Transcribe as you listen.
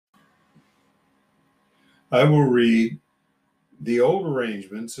I will read the old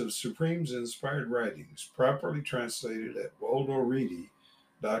arrangements of Supreme's inspired writings, properly translated at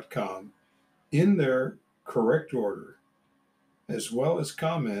waldoreedy.com, in their correct order, as well as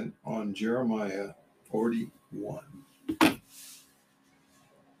comment on Jeremiah 41.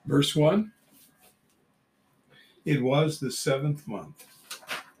 Verse 1. It was the 7th month,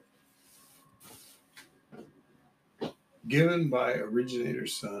 given by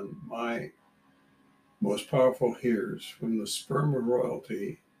originator's son, my most powerful hearers, from the sperm of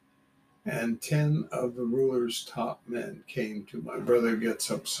royalty, and 10 of the ruler's top men came to my brother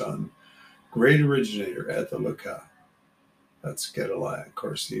Getzup's son, great originator, at the lookout. That's Gedaliah. Of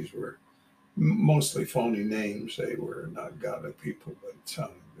course, these were mostly phony names. They were not godly people, but it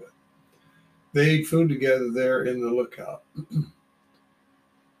sounded good. They ate food together there in the lookout.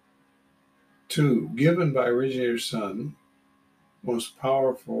 2, given by originator's son, my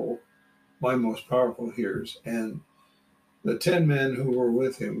most powerful hearers, and the 10 men who were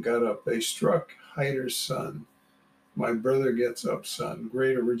with him got up. They struck Hyder's son, my brother Getzup's son,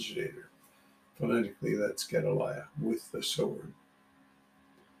 great originator. Phonetically, that's Gedaliah, with the sword.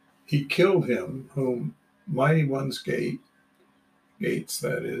 He killed him whom mighty one's gates,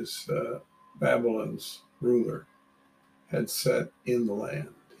 that is, Babylon's ruler, had set in the land.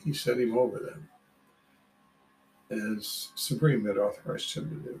 He set him over them, as Supreme had authorized him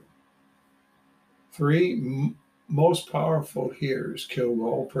to do. 3, most powerful hearers killed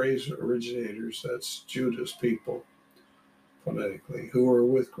all praise originators, that's Judah's people, phonetically, who were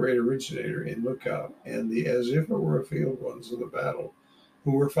with great originator in lookout, and the as if it were a field ones of the battle,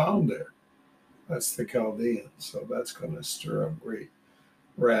 who were found there. That's the Chaldeans, so that's going to stir up great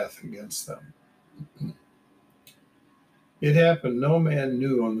wrath against them. It happened, no man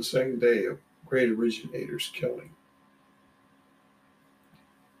knew on the second day of great originator's killing.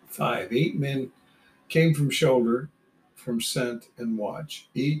 5, 8 men came from shoulder, from scent and watch,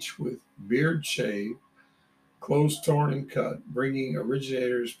 each with beard shaved, clothes torn and cut, bringing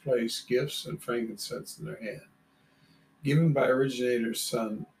originator's place gifts and frankincense in their hand. Given by originator's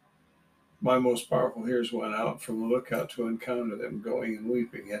son, my most powerful hearers went out from the lookout to encounter them, going and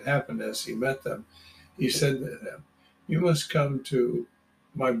weeping. It happened as he met them, he said to them, you must come to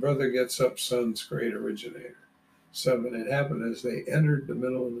my brother Getzup's son's great originator. 7, it happened as they entered the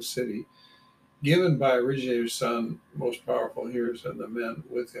middle of the city, given by originator's son, most powerful hearers, and the men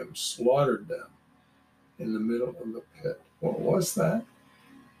with him slaughtered them in the middle of the pit. What was that?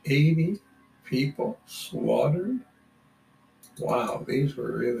 80 people slaughtered? Wow, these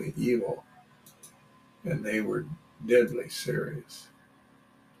were really evil. And they were deadly serious.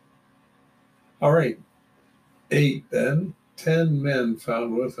 All right. 8, then 10 men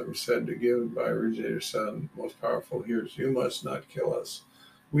found with him said to give by originator's son, most powerful hearers, you must not kill us.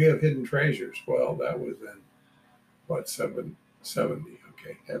 We have hidden treasures. Well, that was in, 770.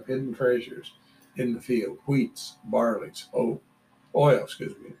 Okay, have hidden treasures in the field, wheats, barleys, oil,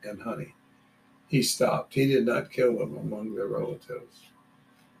 and honey. He stopped. He did not kill them among their relatives.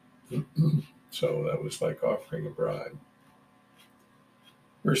 So that was like offering a bribe.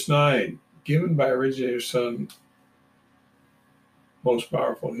 Verse 9, given by originator's son, most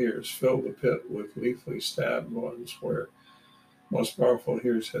powerful hearers, filled the pit with lethally stabbed ones, where most powerful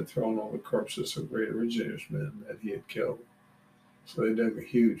hearers had thrown all the corpses of great originator's men that he had killed. So they dug a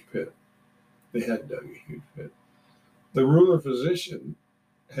huge pit. They had dug a huge pit. The ruler physician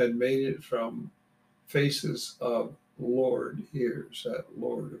had made it from faces of Lord hears. That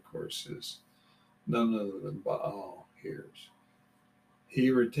Lord, of course, is none other than Baal hears.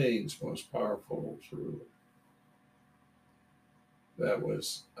 He retains most powerful as ruler. That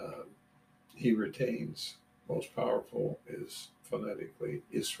was, he retains most powerful is phonetically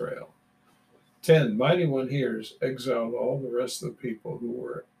Israel. 10, mighty one hears, exiled all the rest of the people who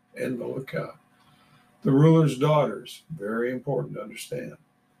were in the lookout. The ruler's daughters, very important to understand.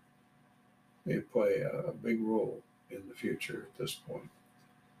 They play a big role in the future at this point.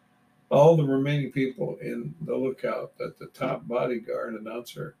 All the remaining people in the lookout that the top bodyguard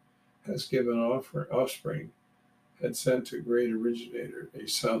announcer has given offspring had sent to great originator, a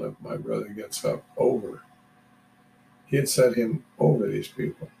son of my brother Getzup, over. He had set him over these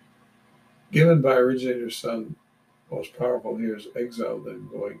people. Given by originator's son, most powerful hears, exiled them,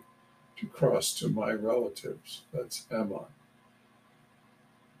 going to cross to my relatives. That's Ammon.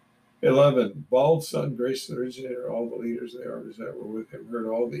 11, bald son, grace the originator, all the leaders of the armies that were with him heard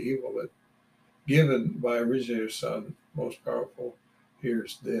all the evil that given by originator's son, most powerful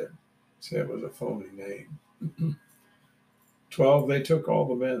hears did. See, that was a phony name. 12, they took all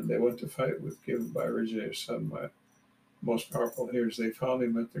the men. They went to fight with given by originator's son, my most powerful hears. They found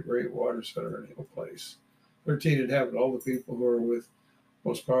him at the great waters that are in a hill place. 13 it happened. All the people who were with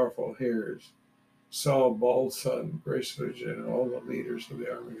most powerful hearers saw Bald's son, gracious and all the leaders of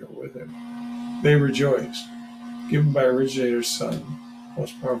the army go with him. They rejoiced. Given by Originator's son,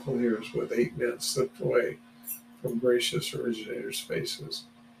 most powerful hearers with 8 men slipped away from gracious Originator's faces.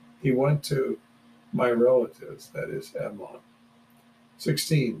 He went to my relatives, that is Ammon.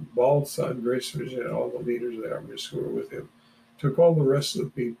 16. Bald's son, gracious Originator, and all the leaders of the armies who were with him, took all the rest of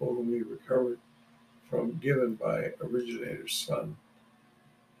the people whom he recovered from given by Originator's son,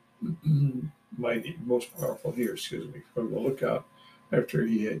 mighty, most powerful here, from the lookout after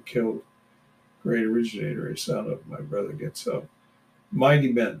he had killed great Originator, a son of my brother gets up.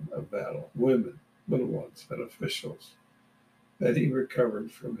 Mighty men of battle, women, little ones, and officials that he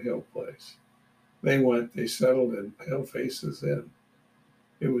recovered from Hill Place. They settled in Pale Faces Inn.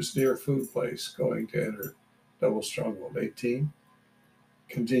 It was near Food Place, going to enter Double Stronghold. 18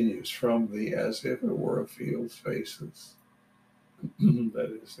 continues from the as if it were a field's faces.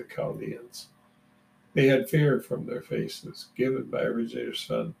 That is the Chaldeans. They had fear from their faces, given by Originator's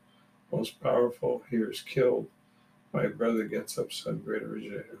son, most powerful. Here's killed. My brother gets up, son, great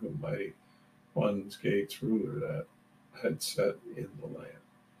Originator, whom mighty one's gates ruler that had set in the land.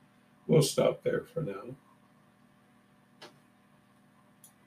 We'll stop there for now.